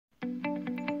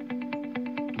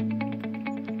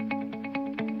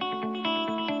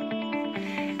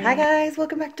Hi guys,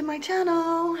 welcome back to my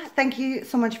channel. Thank you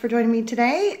so much for joining me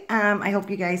today. I hope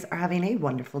you guys are having a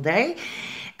wonderful day.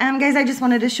 Guys, I just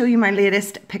wanted to show you my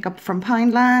latest pickup from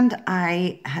Poundland.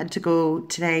 I had to go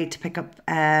today to pick up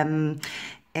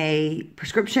a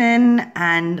prescription,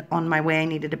 and on my way I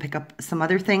needed to pick up some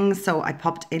other things, so I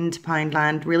popped into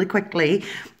Poundland really quickly.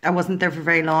 I wasn't there for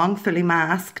very long, fully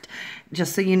masked,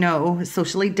 just so you know,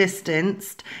 socially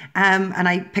distanced, and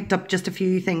I picked up just a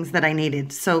few things that I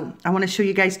needed. So I want to show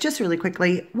you guys just really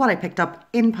quickly what I picked up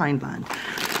in Poundland.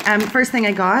 First thing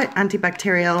I got,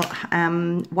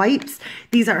 antibacterial wipes.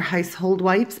 These are household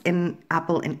wipes in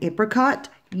apple and apricot.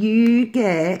 You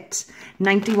get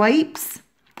 90 wipes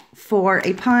for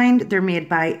 £1. They're made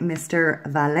by Mr.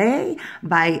 Valet,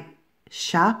 by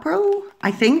Chapro,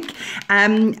 I think.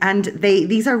 And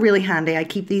these are really handy. I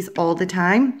keep these all the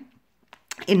time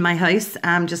in my house,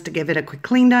 just to give it a quick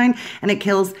clean down, and it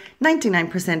kills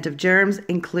 99% of germs,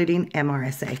 including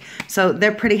MRSA. So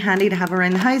they're pretty handy to have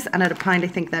around the house, and at £1 I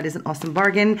think that is an awesome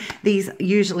bargain. These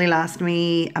usually last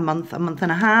me a month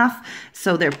and a half,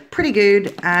 so they're pretty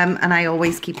good, and I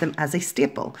always keep them as a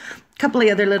staple. A couple of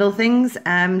other little things,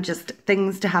 just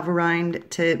things to have around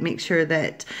to make sure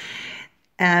that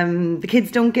the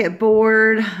kids don't get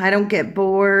bored, I don't get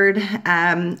bored,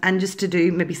 and just to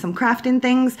do maybe some crafting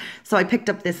things. So I picked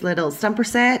up this little stamper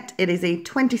set. It is a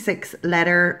 26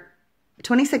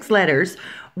 letters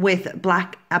with a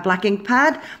black ink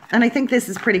pad, and I think this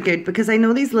is pretty good because I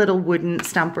know these little wooden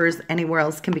stampers anywhere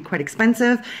else can be quite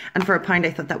expensive, and for £1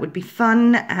 I thought that would be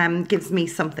fun. Gives me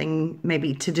something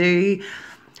maybe to do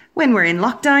when we're in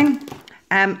lockdown.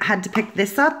 Had to pick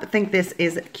this up. I think this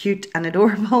is cute and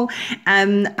adorable.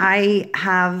 I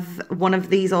have one of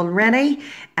these already.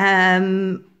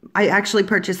 I actually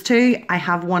purchased two. I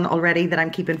have one already that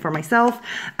I'm keeping for myself.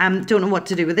 Don't know what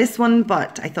to do with this one,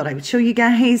 but I thought I would show you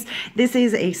guys. This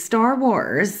is a Star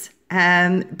Wars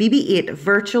BB-8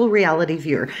 virtual reality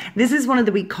viewer. This is one of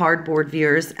the wee cardboard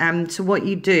viewers. So what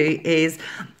you do is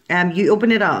you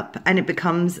open it up and it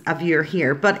becomes a viewer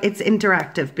here, but it's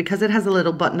interactive because it has a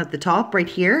little button at the top right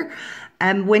here.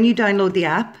 When you download the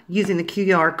app using the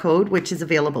QR code, which is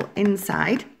available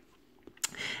inside,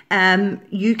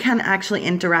 you can actually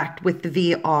interact with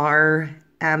the VR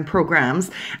programs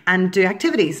and do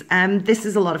activities. This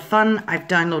is a lot of fun. I've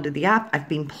downloaded the app. I've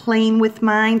been playing with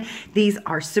mine. These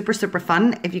are super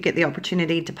fun. If you get the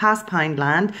opportunity to pass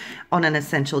Poundland on an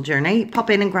essential journey,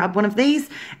 pop in and grab one of these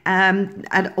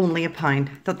at only £1.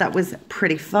 Thought that was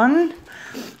pretty fun.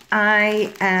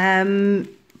 I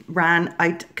ran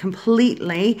out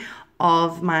completely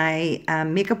of my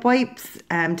makeup wipes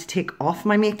to take off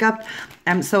my makeup,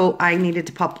 so I needed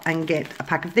to pop and get a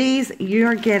pack of these.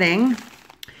 You're getting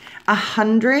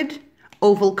 100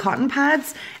 oval cotton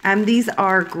pads, and these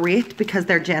are great because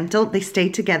they're gentle. They stay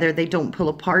together. They don't pull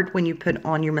apart when you put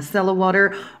on your micellar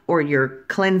water or your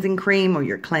cleansing cream or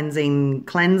your cleansing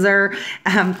cleanser.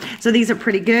 So these are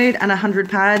pretty good, and 100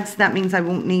 pads. That means I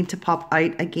won't need to pop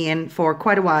out again for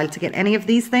quite a while to get any of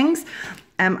these things.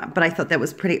 But I thought that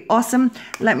was pretty awesome.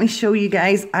 Let me show you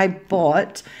guys. I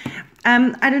bought,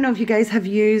 I don't know if you guys have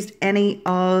used any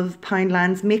of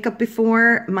Poundland's makeup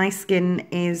before. My skin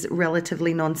is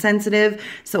relatively non-sensitive,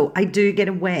 so I do get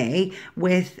away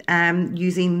with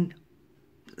using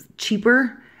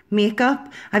cheaper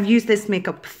makeup. I've used this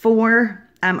makeup before.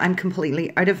 I'm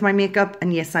completely out of my makeup,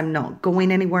 and yes, I'm not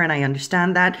going anywhere, and I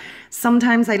understand that.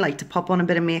 Sometimes I like to pop on a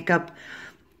bit of makeup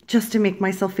just to make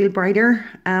myself feel brighter.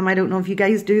 I don't know if you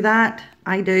guys do that.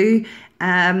 I do.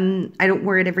 I don't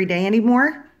wear it every day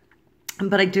anymore,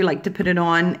 but I do like to put it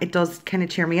on. It does kind of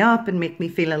cheer me up and make me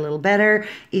feel a little better,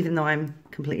 even though I'm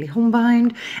completely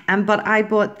homebound. But I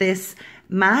bought this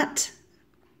Matte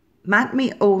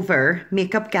Me Over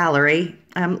Makeup Gallery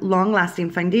long-lasting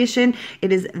foundation.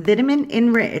 It is vitamin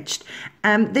enriched.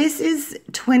 This is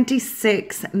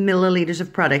 26 milliliters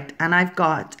of product, and I've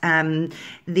got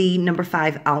the number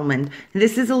 5 almond.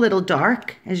 This is a little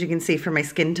dark, as you can see, for my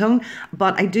skin tone,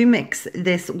 but I do mix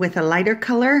this with a lighter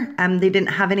color. They didn't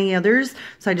have any others,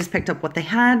 so I just picked up what they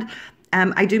had.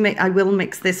 I will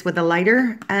mix this with a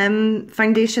lighter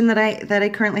foundation that I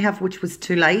currently have, which was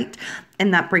too light,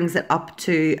 and that brings it up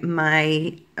to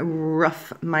my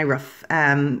rough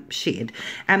shade.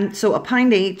 So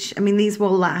 £1 each. I mean, these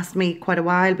will last me quite a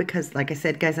while because, like I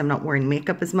said, guys, I'm not wearing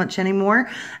makeup as much anymore.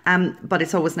 But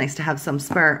it's always nice to have some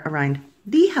spare around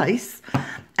the house.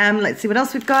 Let's see what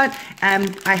else we've got.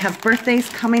 I have birthdays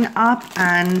coming up,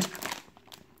 and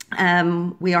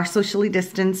We are socially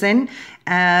distancing,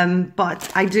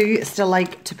 but I do still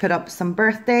like to put up some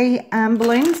birthday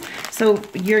balloons. So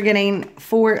you're getting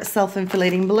 4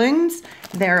 self-inflating balloons.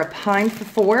 They're £1 for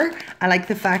 4. I like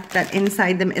the fact that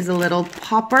inside them is a little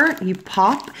popper. You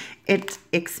pop, it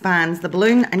expands the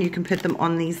balloon, and you can put them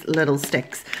on these little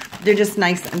sticks. They're just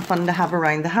nice and fun to have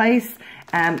around the house,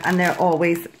 and they'll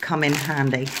always come in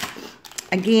handy.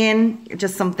 Again,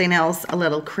 just something else a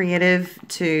little creative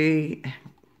to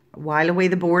while away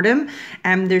the boredom.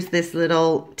 There's this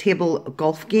little table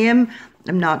golf game.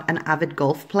 I'm not an avid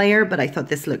golf player, but I thought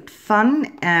this looked fun.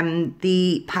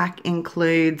 The pack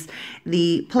includes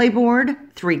the playboard,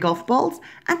 3 golf balls,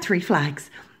 and 3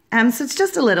 flags. So it's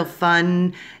just a little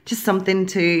fun, just something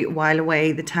to while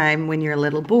away the time when you're a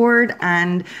little bored.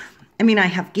 And I mean, I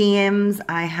have games,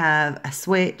 I have a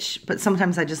Switch, but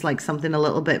sometimes I just like something a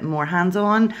little bit more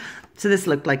hands-on. So this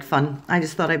looked like fun. I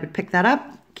just thought I would pick that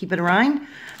up, keep it around.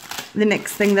 The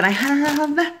next thing that I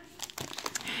have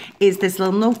is this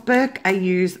little notebook. I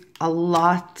use a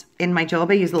lot in my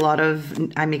job.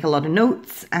 I make a lot of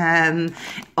notes.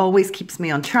 Always keeps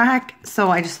me on track. So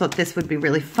I just thought this would be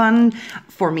really fun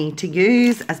for me to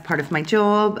use as part of my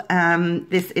job.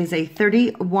 This is a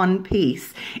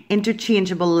 31-piece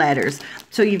interchangeable letters.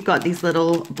 So you've got these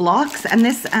little blocks, and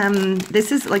this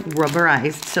is like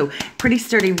rubberized. So pretty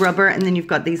sturdy rubber, and then you've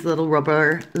got these little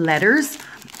rubber letters.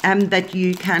 That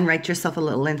you can write yourself a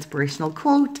little inspirational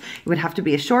quote. It would have to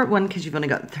be a short one because you've only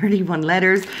got 31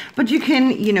 letters, but you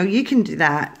can do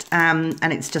that,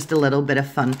 and it's just a little bit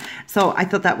of fun. So I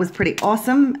thought that was pretty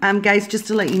awesome. Guys, just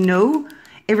to let you know,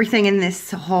 everything in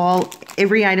this haul,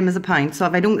 every item is £1. So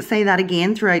if I don't say that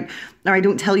again throughout, or I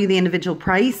don't tell you the individual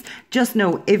price, just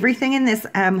know everything in this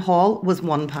haul was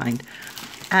 £1.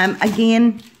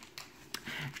 Again,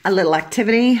 a little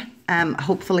activity.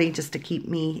 Hopefully just to keep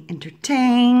me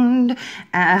entertained.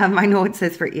 I know it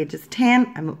says for ages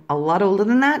 10. I'm a lot older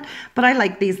than that, but I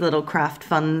like these little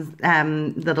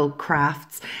little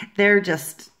crafts. They're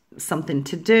just something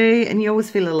to do, and you always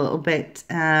feel a little bit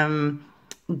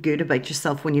good about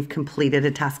yourself when you've completed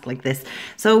a task like this.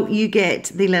 So you get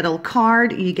the little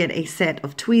card, you get a set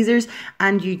of tweezers,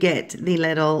 and you get the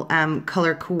little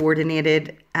color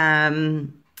coordinated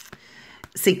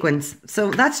sequence. So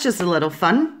that's just a little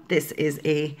fun. This is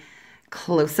a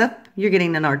close-up. You're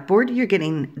getting an artboard, you're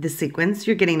getting the sequence,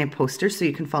 you're getting a poster so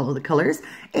you can follow the colors,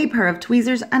 a pair of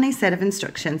tweezers, and a set of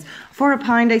instructions. For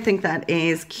 £1, I think that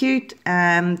is cute.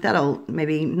 That'll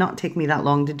maybe not take me that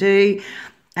long to do,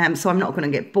 so I'm not going to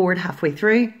get bored halfway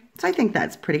through. So I think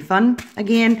that's pretty fun.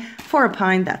 Again, for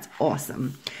 £1, that's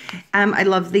awesome. I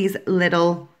love these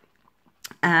little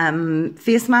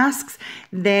face masks.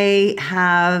 They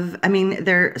have, I mean,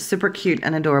 they're super cute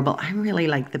and adorable. I really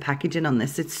like the packaging on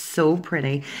this. It's so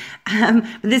pretty.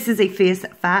 This is a face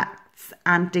fats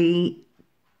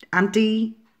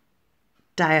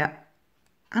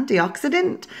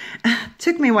antioxidant.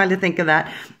 Took me a while to think of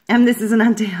that. This is an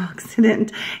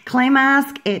antioxidant clay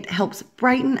mask. It helps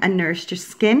brighten and nourish your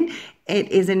skin.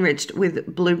 It is enriched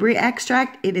with blueberry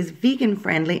extract. It is vegan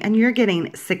friendly, and you're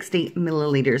getting 60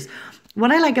 milliliters. What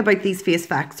I like about these face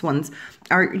facts ones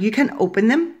are you can open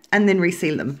them and then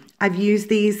reseal them. I've used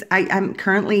these. I'm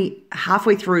currently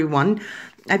halfway through one.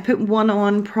 I put one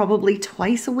on probably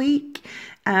twice a week,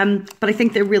 but I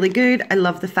think they're really good. I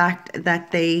love the fact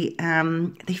that they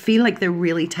feel like they're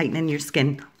really tightening your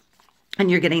skin, and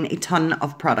you're getting a ton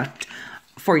of product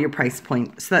for your price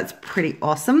point. So that's pretty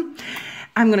awesome.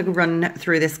 I'm going to run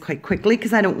through this quite quickly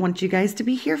because I don't want you guys to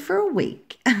be here for a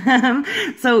week.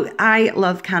 So I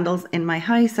love candles in my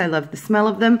house. I love the smell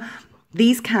of them.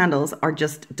 These candles are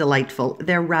just delightful.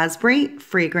 They're raspberry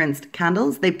fragranced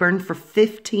candles. They burn for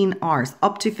 15 hours,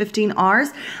 up to 15 hours.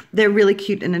 They're really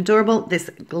cute and adorable. This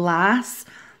glass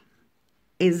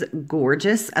is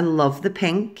gorgeous. I love the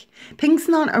pink. Pink's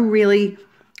not a really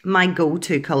my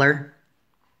go-to color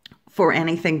for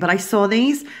anything, but I saw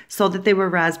these, saw that they were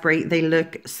raspberry. They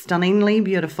look stunningly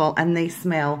beautiful, and they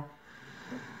smell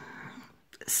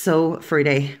so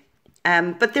fruity.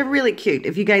 But they're really cute.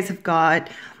 If you guys have got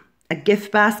a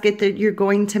gift basket that you're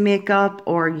going to make up,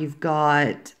 or you've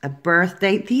got a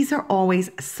birthday, these are always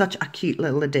such a cute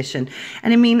little addition.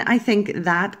 And I mean, I think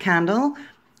that candle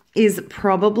is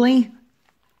probably,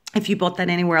 if you bought that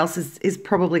anywhere else, is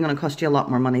probably going to cost you a lot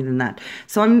more money than that.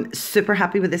 So I'm super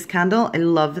happy with this candle. I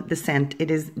love the scent.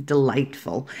 It is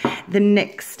delightful. The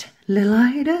next little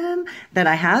item that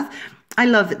I have, I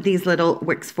love these little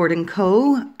Wixford &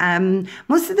 Co.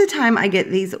 Most of the time I get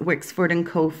these Wixford &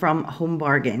 Co. from Home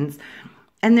Bargains,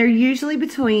 and they're usually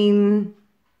between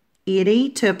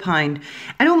 80 to £1.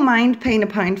 I don't mind paying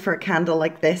 £1 for a candle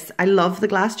like this. I love the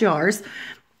glass jars.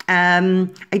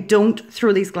 I don't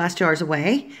throw these glass jars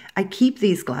away. I keep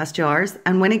these glass jars,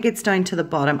 and when it gets down to the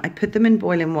bottom, I put them in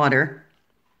boiling water,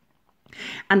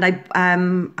 and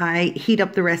I heat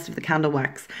up the rest of the candle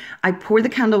wax. I pour the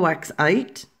candle wax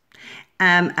out,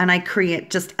 and I create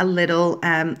just a little,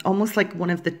 almost like one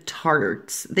of the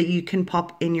tarts that you can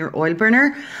pop in your oil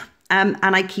burner. And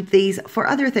I keep these for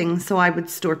other things. So I would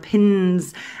store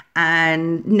pins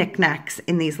and knickknacks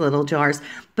in these little jars.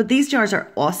 But these jars are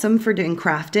awesome for doing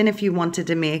crafting. If you wanted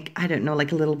to make, I don't know,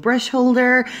 like a little brush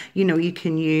holder, you know, you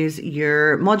can use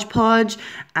your Mod Podge,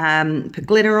 put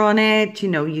glitter on it, you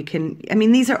know, you can, I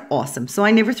mean, these are awesome. So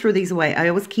I never throw these away. I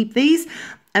always keep these,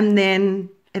 and then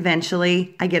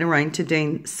eventually I get around to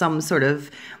doing some sort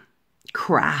of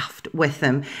craft with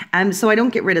them. So I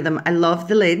don't get rid of them. I love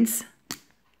the lids.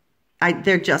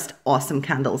 They're just awesome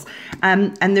candles,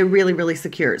 and they're really, really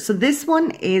secure. So this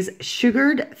one is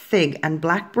sugared fig and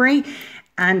blackberry,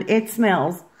 and it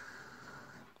smells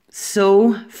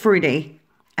so fruity.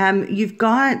 You've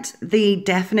got the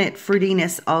definite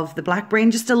fruitiness of the blackberry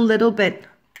and just a little bit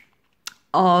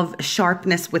of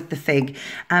sharpness with the fig,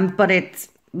 but it's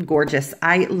gorgeous.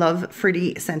 I love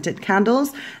fruity scented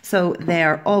candles, so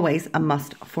they're always a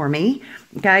must for me.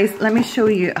 Guys, let me show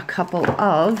you a couple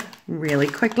of really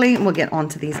quickly, and we'll get on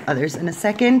to these others in a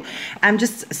second.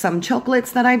 Just some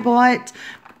chocolates that I bought.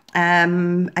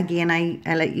 Again, I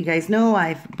let you guys know I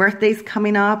have birthdays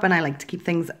coming up, and I like to keep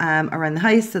things around the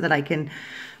house so that I can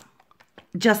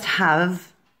just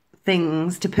have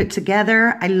things to put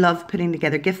together. I love putting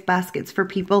together gift baskets for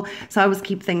people, so I always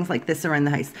keep things like this around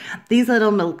the house. These little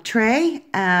milk tray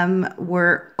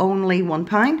were only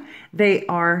 £1. They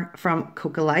are from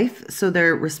Coca Life, so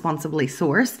they're responsibly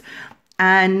sourced,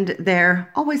 and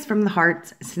they're always from the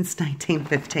heart since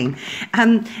 1915.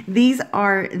 These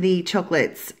are the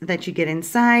chocolates that you get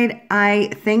inside.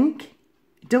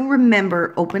 Don't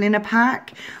remember opening a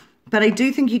pack, but I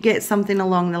do think you get something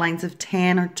along the lines of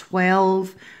 10 or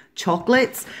 12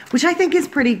 chocolates, which I think is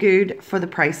pretty good for the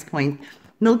price point.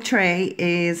 Milk tray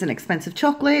is an expensive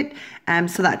chocolate,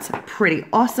 so that's pretty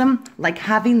awesome. Like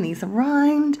having these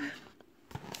around.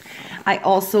 I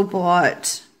also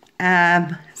bought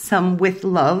some With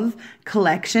Love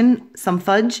collection, some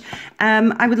fudge.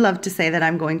 I would love to say that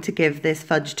I'm going to give this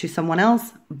fudge to someone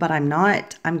else, but I'm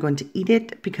not. I'm going to eat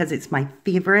it because it's my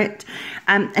favorite.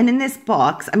 And in this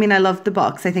box, I mean, I love the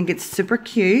box. I think it's super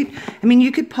cute. I mean,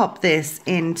 you could pop this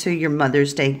into your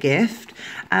Mother's Day gift.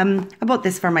 I bought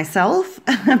this for myself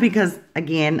because,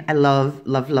 again, I love,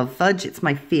 love, love fudge. It's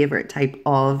my favorite type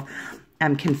of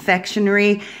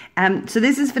confectionery. So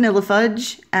this is vanilla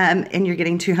fudge, and you're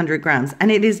getting 200 grams,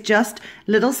 and it is just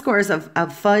little squares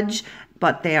of fudge,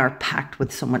 but they are packed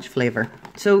with so much flavor.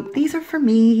 So these are for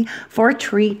me, for a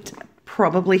treat,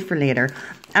 probably for later.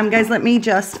 Guys, let me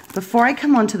just, before I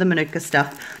come on to the Manuka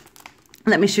stuff,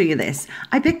 let me show you this.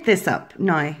 I picked this up.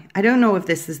 Now, I don't know if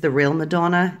this is the real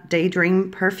Madonna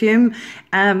Daydream perfume,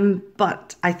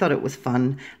 but I thought it was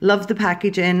fun. Loved the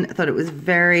packaging. I thought it was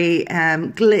very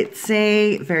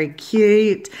glitzy, very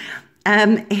cute.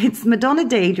 It's Madonna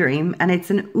Daydream, and it's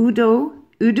an Eau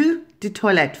de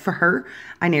Toilette for her.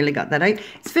 I nearly got that out.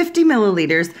 It's 50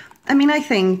 milliliters. I mean, I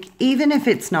think even if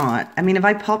it's not, I mean, if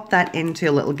I pop that into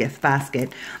a little gift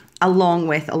basket, along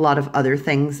with a lot of other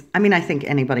things, I mean, I think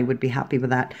anybody would be happy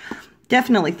with that.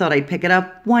 Definitely thought I'd pick it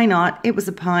up. Why not? It was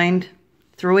 £1.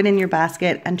 Throw it in your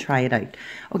basket and try it out.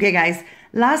 Okay, guys,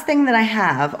 last thing that I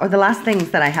have, or the last things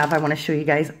that I have I want to show you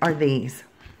guys are these.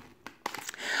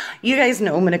 You guys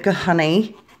know Manuka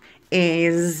Honey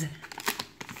is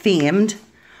famed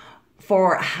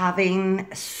for having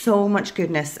so much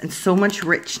goodness and so much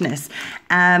richness.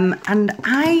 And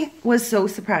I was so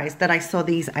surprised that I saw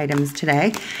these items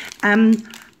today.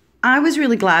 I was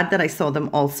really glad that I saw them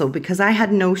also because I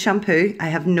had no shampoo, I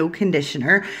have no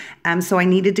conditioner, so I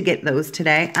needed to get those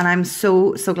today, and I'm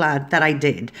so glad that I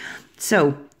did.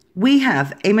 So we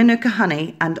have a Manuka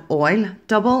Honey and Oil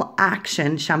Double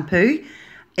Action Shampoo,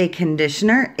 a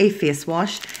conditioner, a face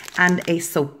wash, and a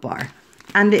soap bar.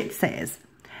 And it says,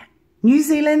 New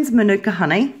Zealand's Manuka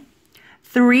Honey,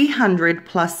 300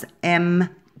 plus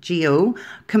MGO,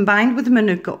 combined with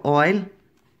Manuka oil,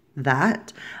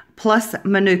 plus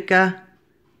Manuka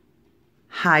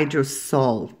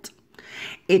hydrosalt.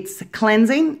 It's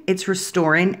cleansing, it's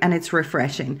restoring, and it's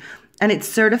refreshing. And it's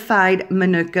certified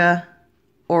Manuka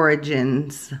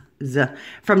origins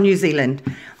from New Zealand.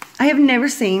 I have never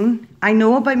seen, I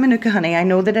know about Manuka honey. I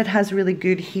know that it has really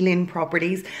good healing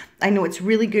properties. I know it's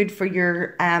really good for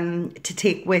your, to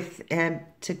take with,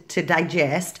 to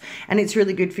digest, and it's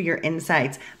really good for your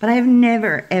insides. But I have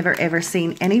never, ever, ever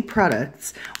seen any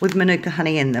products with Manuka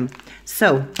honey in them.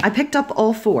 So I picked up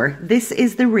all 4. This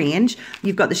is the range.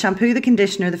 You've got the shampoo, the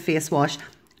conditioner, the face wash,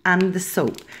 and the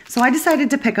soap. So I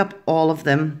decided to pick up all of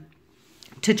them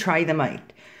to try them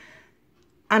out.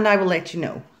 And I will let you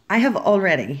know. I have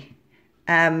already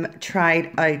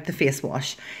tried out the face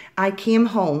wash. I came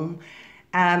home,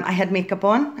 I had makeup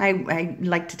on. I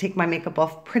like to take my makeup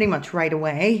off pretty much right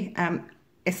away,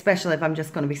 especially if I'm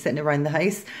just going to be sitting around the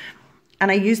house.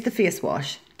 And I used the face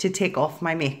wash to take off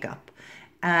my makeup.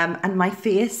 And my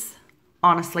face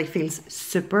honestly feels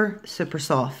super, super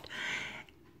soft.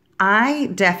 I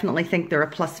definitely think they're a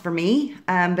plus for me.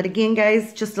 But again,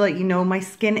 guys, just to let you know, my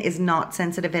skin is not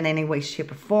sensitive in any way,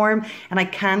 shape or form. And I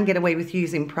can get away with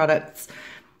using products,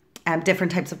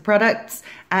 different types of products.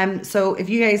 So if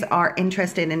you guys are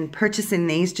interested in purchasing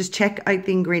these, just check out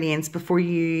the ingredients before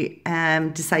you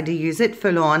decide to use it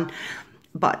full on.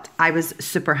 But I was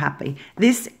super happy.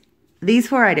 These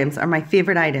 4 items are my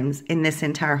favorite items in this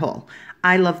entire haul.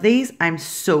 I love these. I'm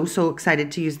so, so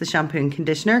excited to use the shampoo and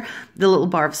conditioner. The little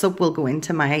bar of soap will go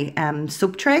into my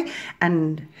soap tray,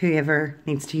 and whoever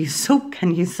needs to use soap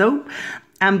can use soap.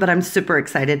 But I'm super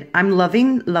excited. I'm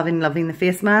loving, loving, loving the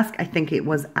face mask. I think it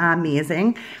was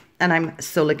amazing, and I'm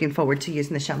so looking forward to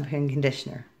using the shampoo and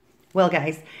conditioner. Well,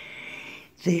 guys,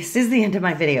 this is the end of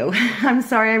my video. I'm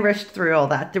sorry I rushed through all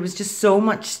that. There was just so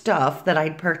much stuff that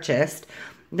I'd purchased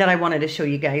that I wanted to show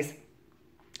you guys,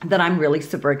 that I'm really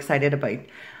super excited about.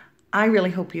 I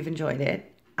really hope you've enjoyed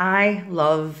it. I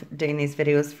love doing these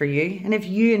videos for you. And if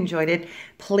you enjoyed it,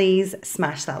 please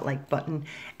smash that like button.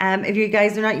 If you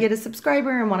guys are not yet a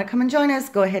subscriber and want to come and join us,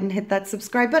 go ahead and hit that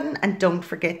subscribe button. And don't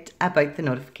forget about the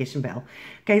notification bell.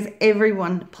 Guys,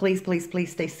 everyone, please, please,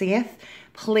 please stay safe.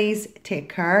 Please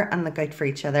take care and look out for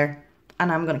each other.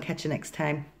 And I'm going to catch you next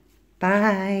time.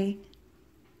 Bye.